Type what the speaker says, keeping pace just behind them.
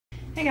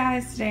Hey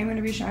guys, today I'm going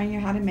to be showing you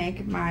how to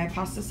make my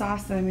pasta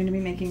sauce that I'm going to be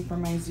making for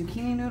my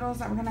zucchini noodles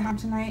that we're going to have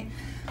tonight.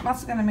 I'm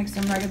also going to make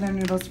some regular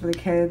noodles for the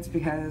kids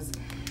because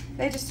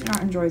they just do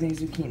not enjoy the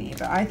zucchini.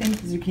 But I think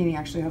the zucchini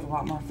actually has a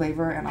lot more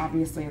flavor, and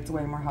obviously it's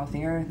way more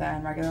healthier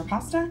than regular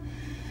pasta.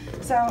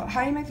 So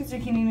how you make the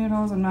zucchini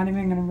noodles, I'm not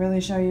even going to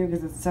really show you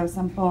because it's so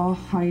simple.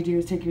 All you do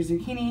is take your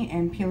zucchini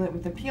and peel it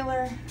with a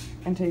peeler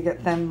until you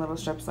get thin little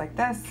strips like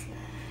this.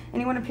 And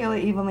you want to peel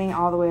it evenly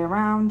all the way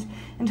around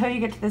until you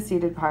get to the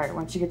seeded part.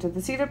 Once you get to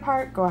the seeded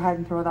part, go ahead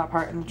and throw that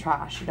part in the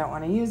trash. You don't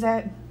want to use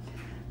it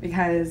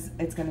because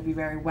it's going to be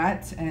very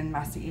wet and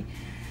messy.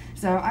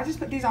 So I just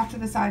put these off to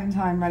the side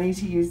until I'm ready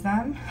to use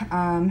them.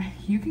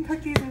 You can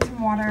cook these in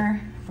some water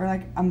for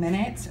like a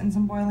minute in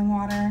some boiling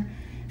water,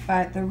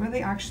 but they're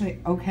really actually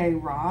okay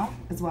raw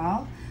as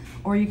well.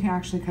 Or you can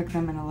actually cook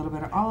them in a little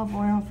bit of olive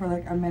oil for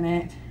like a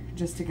minute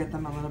just to get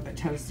them a little bit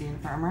toasty and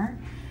firmer.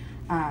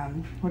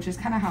 Which is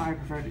kind of how I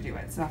prefer to do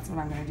it. So that's what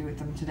I'm going to do with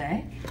them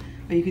today.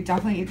 But you could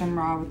definitely eat them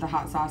raw with the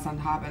hot sauce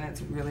on top, and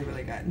it's really,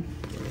 really good.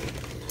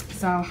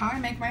 So how I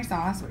make my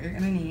sauce, what you're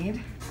going to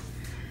need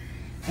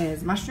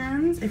is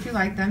mushrooms. If you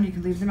like them, you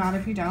can leave them out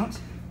if you don't.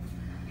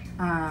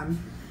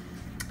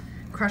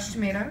 Crushed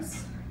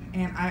tomatoes.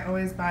 And I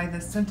always buy the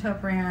Cinto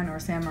brand or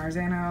San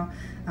Marzano.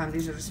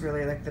 These are just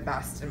really like the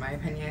best in my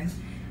opinion.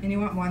 And you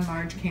want one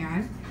large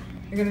can.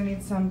 You're gonna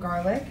need some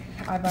garlic.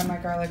 I buy my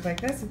garlic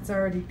like this. It's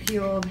already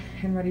peeled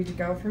and ready to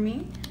go for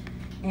me.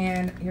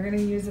 And you're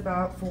gonna use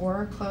about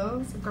 4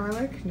 cloves of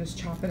garlic and just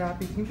chop it up.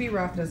 You can be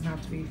rough, it doesn't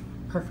have to be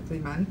perfectly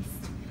minced.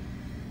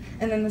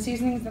 And then the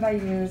seasonings that I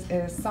use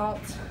is salt,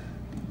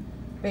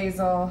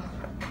 basil,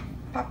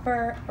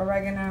 pepper,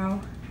 oregano,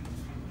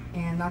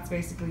 and that's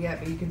basically it,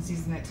 but you can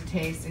season it to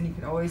taste, and you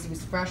can always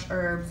use fresh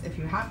herbs if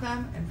you have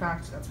them. In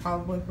fact, that's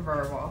probably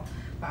preferable,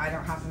 but I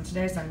don't have them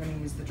today, so I'm gonna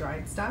use the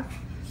dried stuff.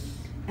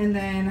 And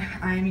then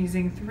I'm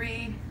using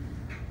 3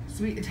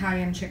 sweet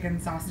Italian chicken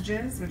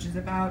sausages, which is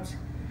about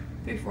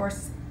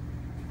 3/4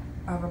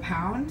 of a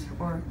pound,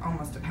 or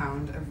almost a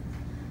pound of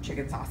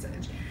chicken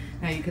sausage.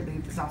 Now you could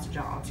leave the sausage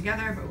out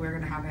altogether, but we're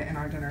gonna have it in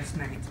our dinner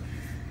tonight.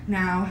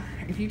 Now,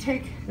 if you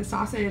take the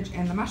sausage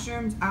and the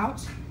mushrooms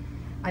out,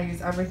 I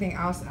use everything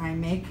else. I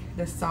make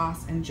this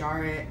sauce and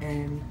jar it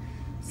in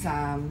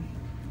some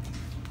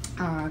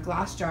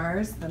glass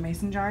jars, the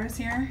mason jars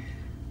here.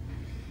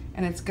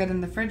 And it's good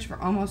in the fridge for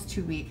almost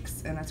 2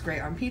 weeks, and it's great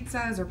on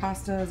pizzas or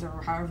pastas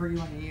or however you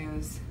want to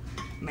use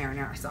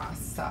marinara sauce.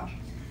 So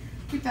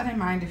keep that in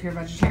mind. If you're a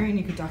vegetarian,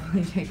 you could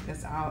definitely take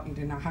this out. You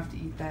do not have to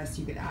eat this.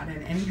 You could add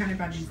in any kind of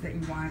veggies that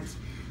you want,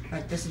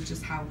 but this is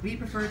just how we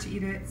prefer to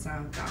eat it, so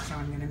that's how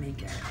I'm going to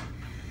make it.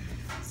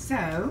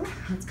 So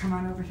let's come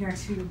on over here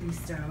to the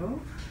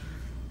stove.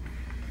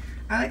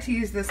 I like to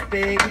use this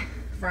big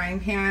frying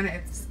pan.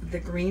 It's the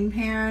green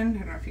pan. I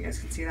don't know if you guys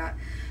can see that.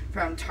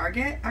 From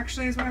Target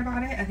actually is where I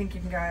bought it. I think you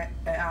can get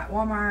it at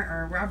Walmart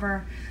or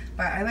wherever,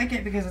 but I like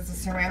it because it's a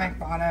ceramic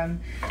bottom.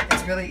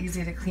 It's really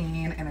easy to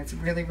clean, and it's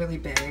really, really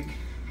big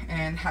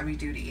and heavy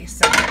duty.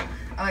 So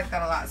I like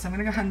that a lot. So I'm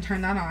gonna go ahead and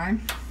turn that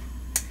on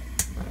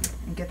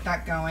and get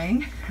that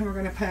going. And we're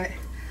gonna put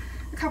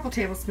a couple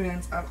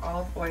tablespoons of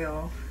olive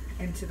oil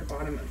into the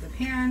bottom of the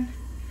pan.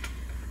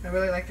 I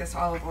really like this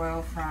olive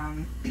oil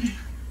from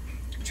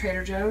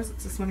Trader Joe's.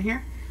 It's this one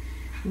here.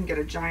 You can get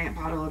a giant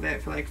bottle of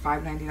it for like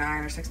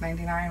 $5.99 or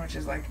 $6.99, which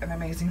is like an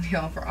amazing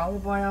deal for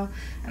olive oil,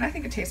 and I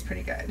think it tastes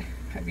pretty good.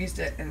 I've used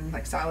it in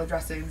like salad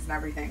dressings and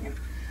everything, and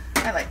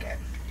I like it.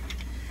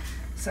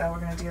 So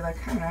we're gonna do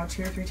like, I don't know,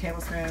 2 or 3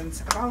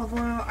 tablespoons of olive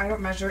oil. I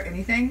don't measure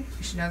anything.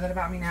 You should know that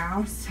about me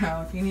now.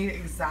 So if you need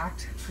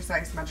exact,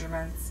 precise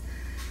measurements,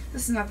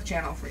 this is not the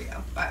channel for you.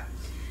 But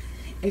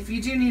if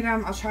you do need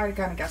them, I'll try to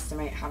kind of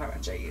guesstimate how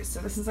much I use. So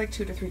this is like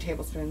 2 to 3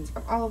 tablespoons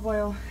of olive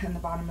oil in the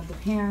bottom of the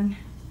pan.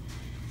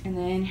 And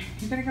then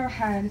you're gonna go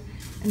ahead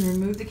and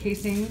remove the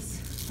casings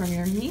from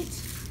your meat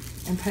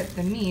and put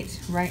the meat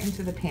right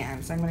into the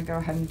pan. So I'm gonna go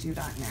ahead and do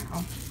that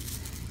now.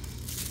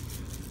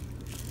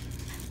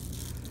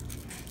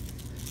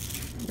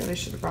 I really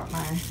should have brought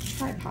my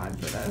tripod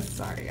for this,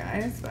 sorry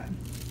guys, but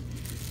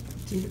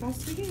do the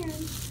best we can.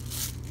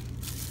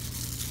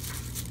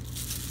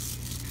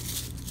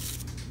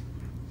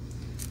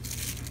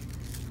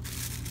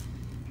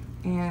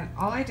 And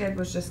all I did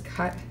was just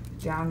cut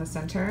down the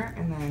center,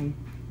 and then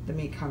the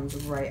meat comes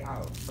right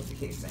out of the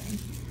casing.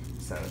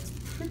 So it's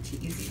pretty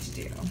easy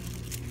to do.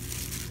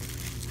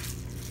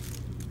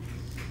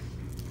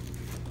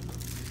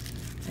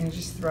 And you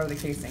just throw the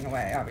casing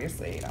away,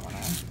 obviously. You don't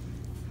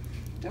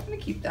wanna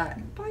keep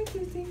that. Bye,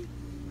 casing.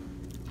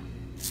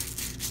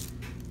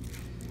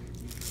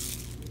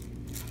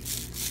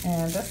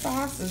 And this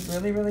sauce is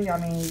really, really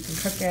yummy. You can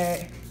cook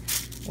it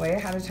way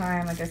ahead of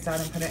time, like I said,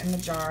 and put it in the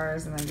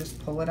jars, and then just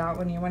pull it out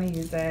when you want to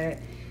use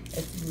it.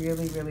 It's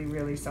really, really,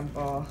 really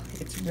simple.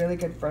 It's really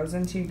good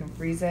frozen too. You can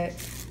freeze it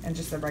in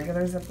just a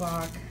regular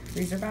Ziploc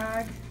freezer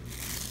bag,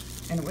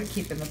 and it would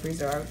keep in the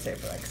freezer, I would say,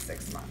 for like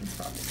 6 months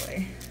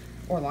probably,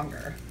 or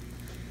longer,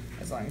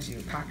 as long as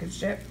you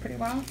packaged it pretty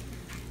well.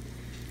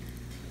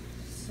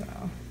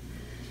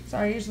 So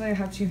Sorry, usually I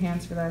have 2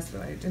 hands for this,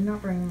 but I did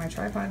not bring my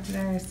tripod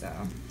today, so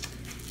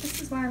this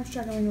is why I'm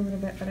struggling a little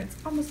bit, but it's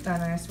almost done,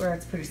 and I swear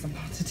it's pretty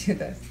simple to do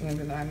this,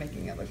 even though I'm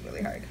making it look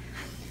really hard.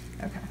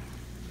 Okay.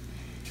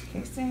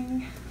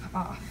 Casing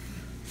off.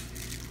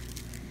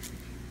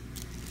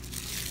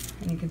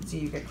 And you can see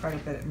you get quite a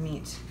bit of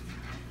meat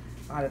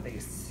out of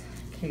these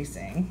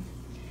casing.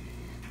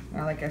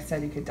 Now, like I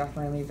said, you could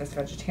definitely leave this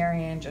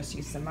vegetarian, just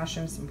use some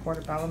mushrooms, some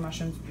portobello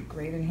mushrooms would be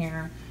great in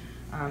here.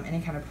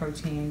 Any kind of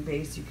protein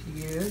base you could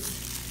use.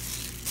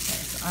 Okay,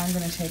 so I'm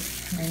gonna take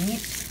my meat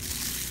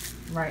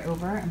right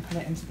over and put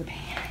it into the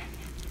pan.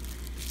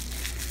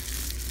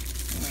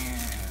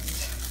 And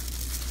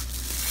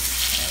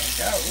there we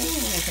go.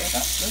 Ooh, okay,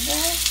 that's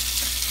sizzle.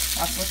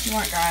 That's what you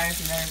want, guys.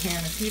 And then the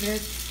pan is heated,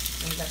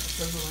 and you got the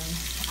sizzling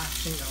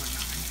action going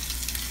on.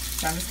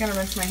 So I'm just gonna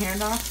rinse my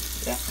hand off.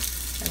 Yeah.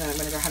 And then I'm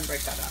going to go ahead and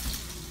break that up.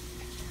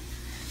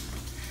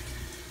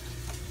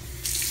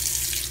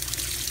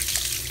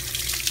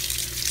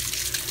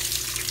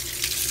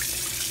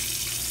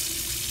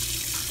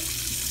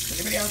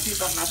 Anybody else use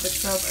that method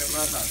soap? I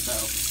love that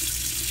soap.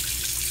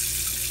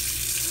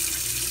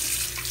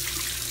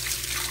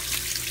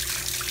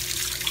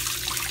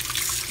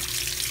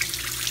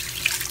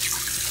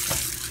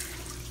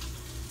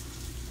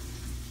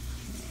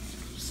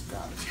 Just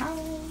grab a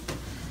towel.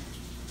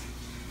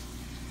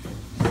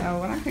 So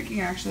when I'm cooking,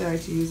 I actually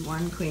like to use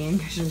one clean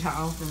kitchen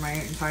towel for my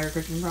entire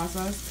cooking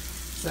process.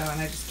 So,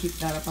 and I just keep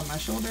that up on my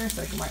shoulder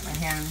so I can wipe my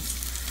hands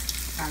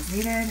as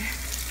needed.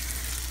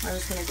 I'm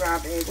just gonna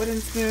grab a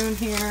wooden spoon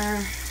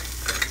here.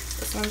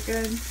 This one's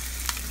good.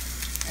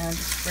 And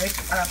just break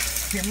up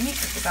your meat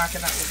at the back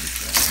of that wooden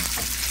spoon.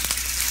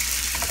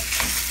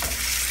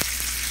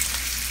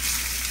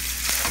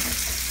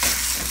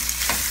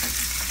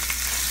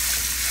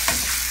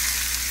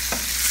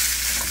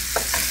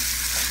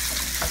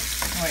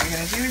 What you're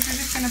going to do is you're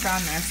just going to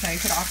brown this. Now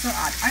you could also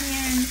add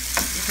onions,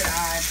 you could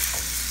add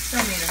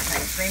tomatoes,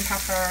 nice green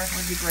pepper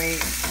would be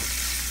great.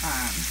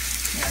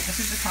 Yeah,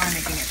 this is just how I'm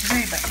making it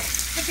today, but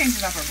it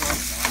changes up every once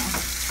in a while.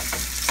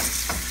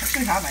 I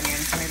actually have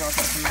onions, so maybe I'll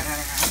put some in,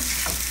 I don't know.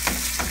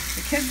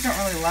 The kids don't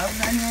really love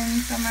the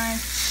onions so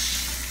much.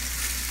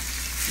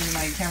 Even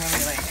though you can't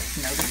really like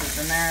notice it's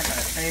in there,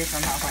 but they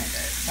somehow find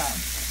it. So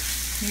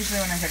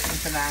usually when I'm cooking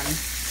for them,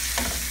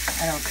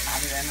 I don't add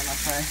it in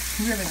unless I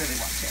really,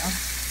 really want to.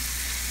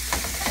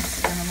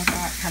 And then let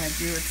that kind of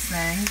do its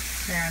thing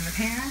there in the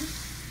pan.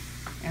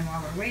 And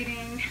while we're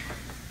waiting,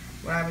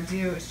 what I would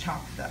do is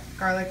chop the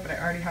garlic, but I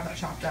already have that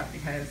chopped up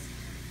because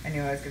I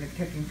knew I was going to be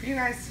cooking for you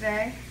guys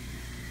today.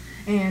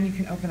 And you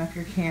can open up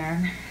your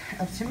can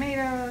of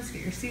tomatoes,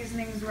 get your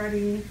seasonings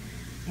ready,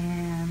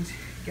 and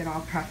get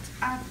all prepped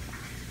up.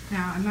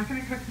 Now, I'm not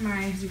going to cook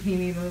my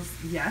zucchini noodles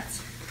yet.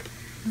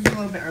 This is a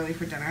little bit early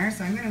for dinner,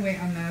 so I'm going to wait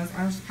on those.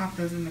 I'll just pop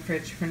those in the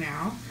fridge for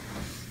now,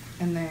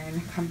 and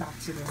then come back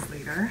to those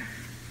later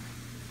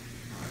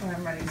when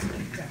I'm ready to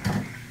cook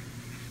dinner,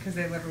 because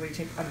they literally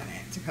take a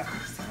minute to cook.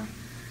 So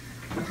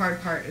the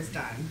hard part is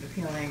done, the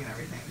peeling and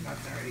everything,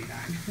 that's already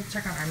done. Let's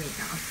check out our meat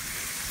now.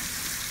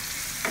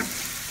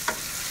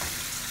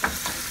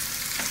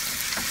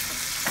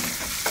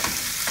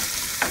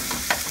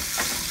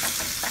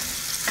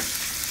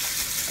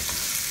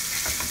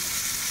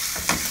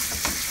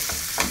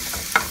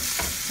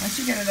 Once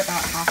you get it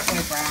about halfway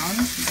brown,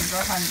 you can go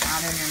ahead and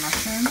add in your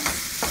mushrooms.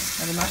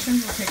 Now the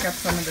mushrooms will take up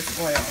some of this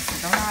oil, so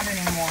don't add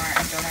any more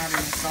and don't add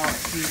any salt or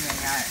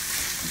seasoning yet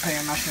until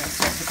your mushrooms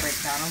start to break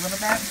down a little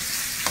bit.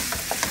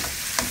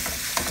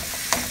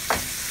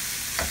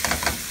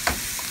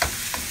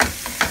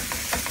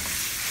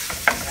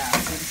 Yeah,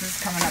 so this is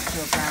coming up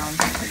to a brown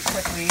pretty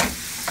quickly,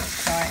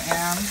 so I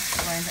am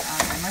going to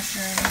add my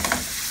mushrooms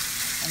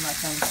and let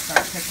them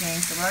start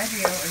cooking. So what I do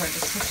is I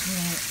just push the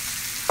meat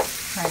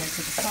kind of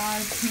to the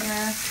sides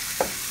here,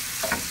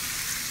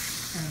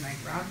 and then I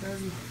grab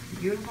those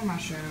beautiful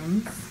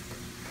mushrooms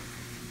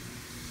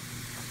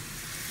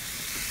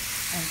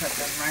and put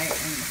them right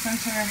in the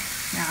center.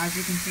 Now, as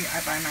you can see,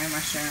 I buy my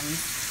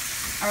mushrooms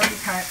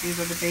already cut. These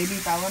are the baby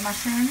Bella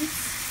mushrooms,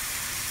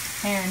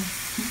 and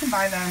you can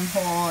buy them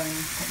whole and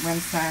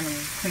rinse them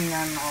and clean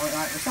them and all of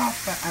that yourself,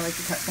 but I like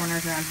to cut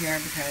corners around here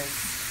because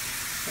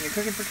when you're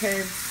cooking for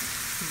kids,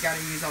 you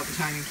gotta use all the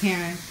time you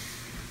can.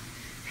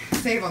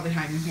 Save all the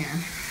time you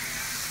can.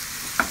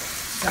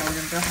 So we're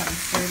going to go ahead and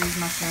stir these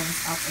mushrooms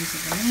up into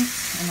the meat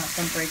and let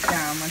them break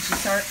down. Once you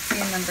start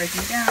seeing them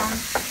breaking down,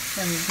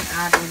 then you can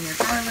add in your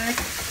garlic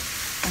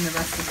and the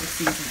rest of the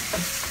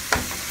seasoning.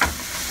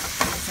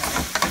 So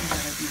I'm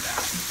going to do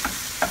that.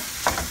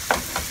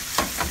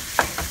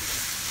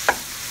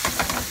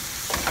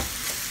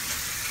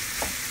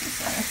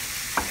 So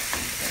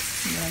let's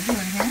see what I'm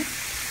doing here.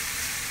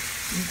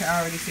 You can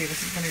already see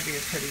this is going to be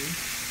a pretty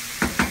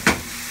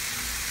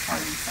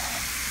hearty sauce.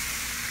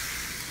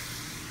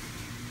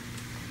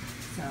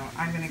 So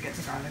I'm going to get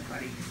the garlic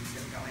ready because it's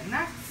going to go in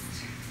next.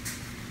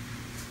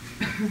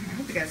 I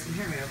hope you guys can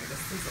hear me over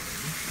this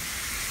sizzling.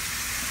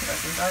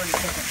 This is already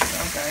cooking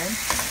so good.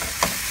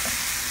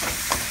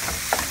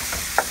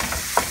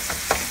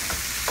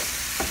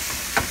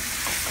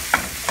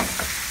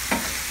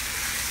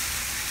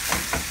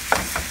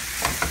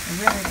 And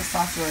really, the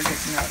sauce really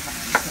gets no time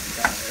to put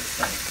together. It's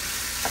like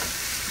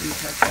these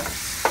are just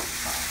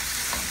sauce.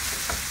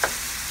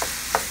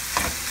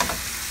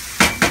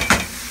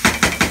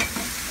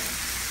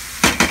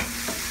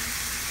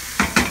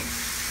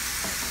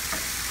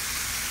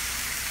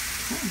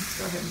 Okay, let's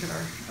go ahead and get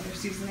our other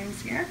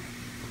seasonings here.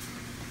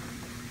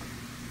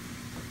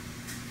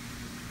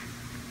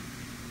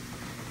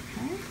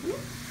 Okay,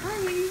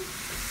 sorry.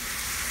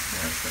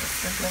 Let's put a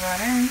sprinkle of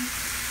that in.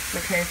 It's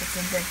okay if it's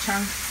in big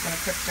chunks, it's going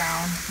to cook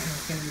down and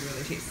it's going to be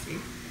really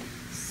tasty.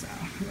 So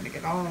I'm going to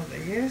get all of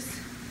these.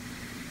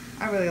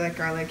 I really like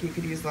garlic. You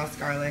could use less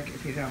garlic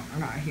if you don't.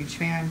 I'm not a huge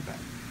fan, but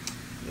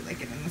we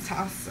like it in this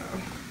house, so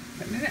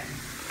putting it in.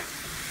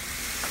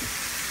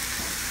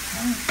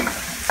 Okay,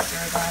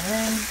 stir that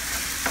in.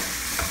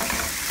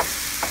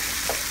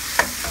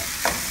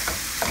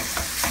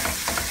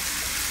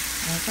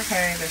 And it's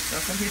okay. There's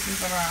still some pieces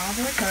that are all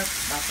the way cooked.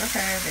 That's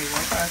okay. They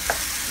will cook.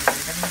 They're going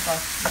to give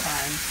themselves some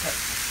time. But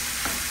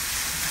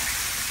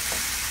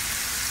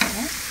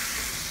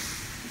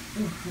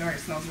ooh, it already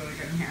smells really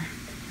good in here.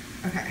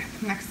 Okay,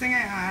 next thing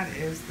I add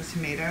is the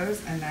tomatoes,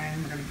 and then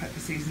we're going to put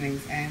the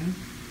seasonings in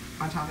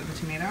on top of the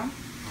tomato.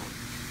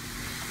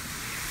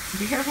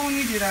 Be careful when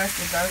you do this.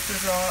 It does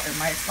sizzle. It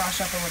might splash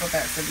up a little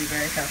bit, so be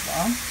very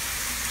careful.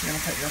 You're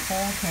going to put your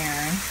whole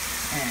can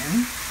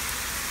in.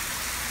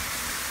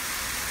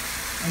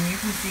 And you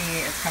can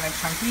see it's kind of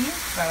chunky,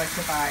 so I like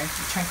to buy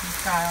the chunky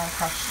style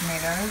crushed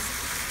tomatoes.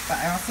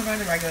 But I also buy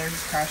the regular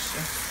just crushed.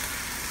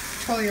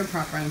 It's totally your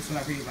preference,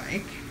 whatever you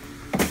like.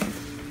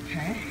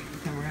 Okay,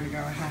 then we're going to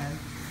go ahead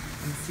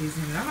and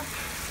season it up.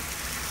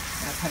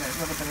 I'm going to put a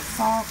little bit of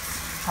salt,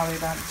 probably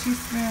about a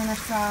teaspoon or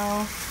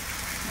so.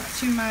 Not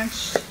too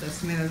much. Those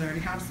tomatoes already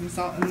have some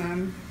salt in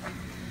them.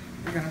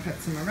 We're going to put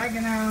some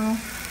oregano.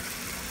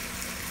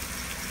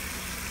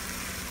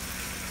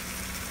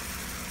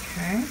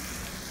 Okay.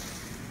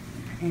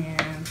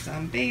 And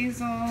some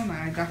basil.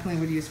 Now, I definitely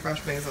would use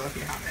fresh basil if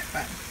you have it,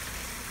 but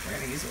we're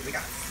going to use what we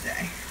got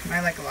today. And I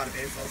like a lot of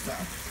basil, so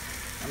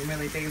I'm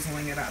really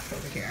basiling it up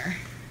over here.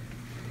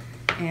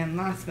 And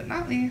last but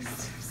not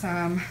least,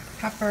 some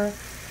pepper.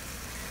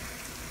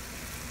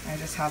 I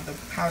just have the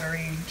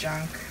powdery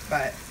junk,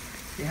 but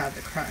if you had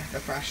the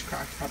fresh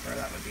cracked pepper,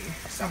 that would be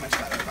so much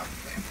better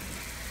probably.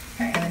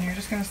 Okay, and then you're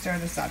just going to stir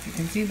this up. You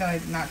can see that I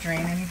did not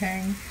drain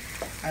anything.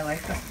 I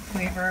like the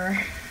flavor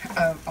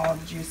of all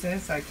the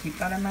juices, so I keep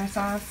that in my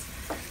sauce.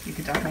 You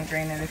could definitely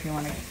drain it if you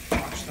want to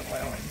watch the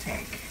oil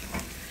intake.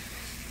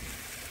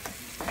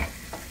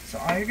 So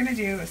all you're going to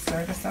do is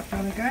stir this up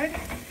really good,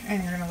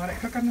 and you're going to let it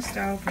cook on the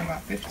stove for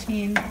about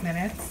 15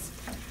 minutes,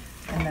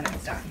 and then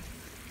it's done.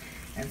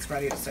 And it's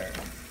ready to serve.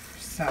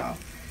 So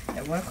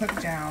it will cook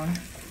down,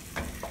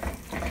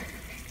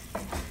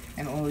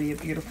 and it will be a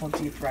beautiful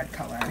deep red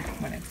color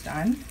when it's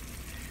done.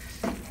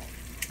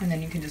 And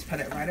then you can just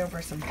put it right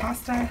over some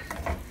pasta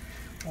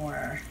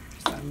or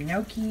some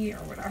gnocchi or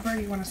whatever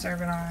you want to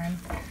serve it on.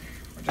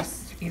 Or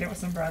just eat it with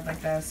some bread like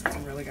this. It's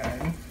really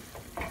good.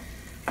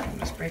 I'm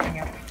just breaking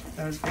up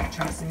those big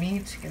chunks of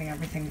meat, getting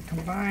everything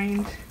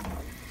combined.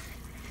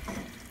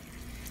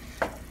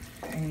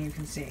 And you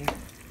can see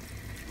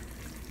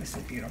this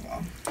is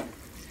beautiful.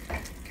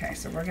 Okay,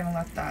 so we're going to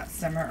let that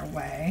simmer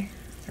away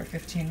for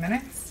 15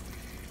 minutes.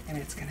 And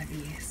it's going to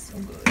be so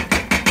good.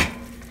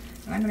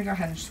 And I'm going to go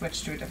ahead and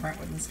switch to a different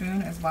wooden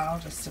spoon as well,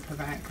 just to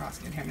prevent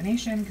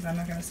cross-contamination, because I'm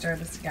not going to stir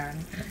this again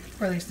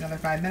for at least another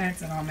 5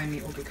 minutes, and all my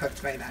meat will be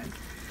cooked by then.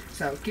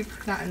 So keep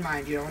that in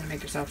mind. You don't want to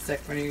make yourself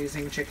sick when you're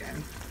using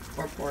chicken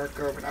or pork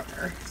or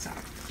whatever. So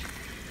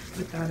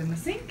put that in the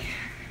sink.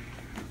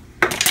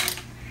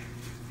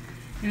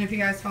 And if you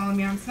guys follow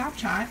me on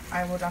Snapchat,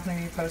 I will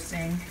definitely be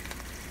posting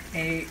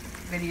a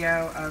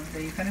video of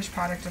the finished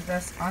product of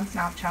this on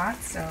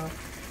Snapchat. So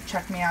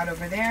check me out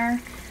over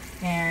there.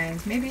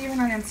 And maybe even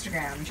on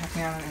Instagram. Check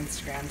me out on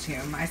Instagram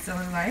too. My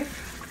Silly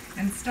Life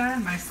Insta,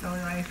 My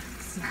Silly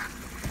Life Snap.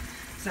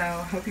 So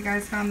hope you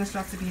guys found this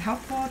recipe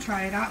helpful.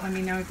 Try it out. Let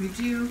me know if you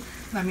do.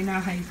 Let me know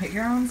how you put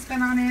your own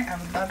spin on it. I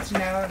would love to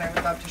know, and I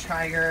would love to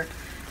try your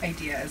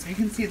ideas. You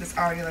can see this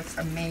already looks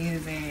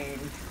amazing.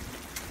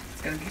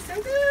 It's going to be so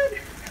good.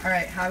 All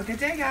right, have a good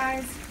day,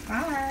 guys.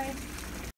 Bye.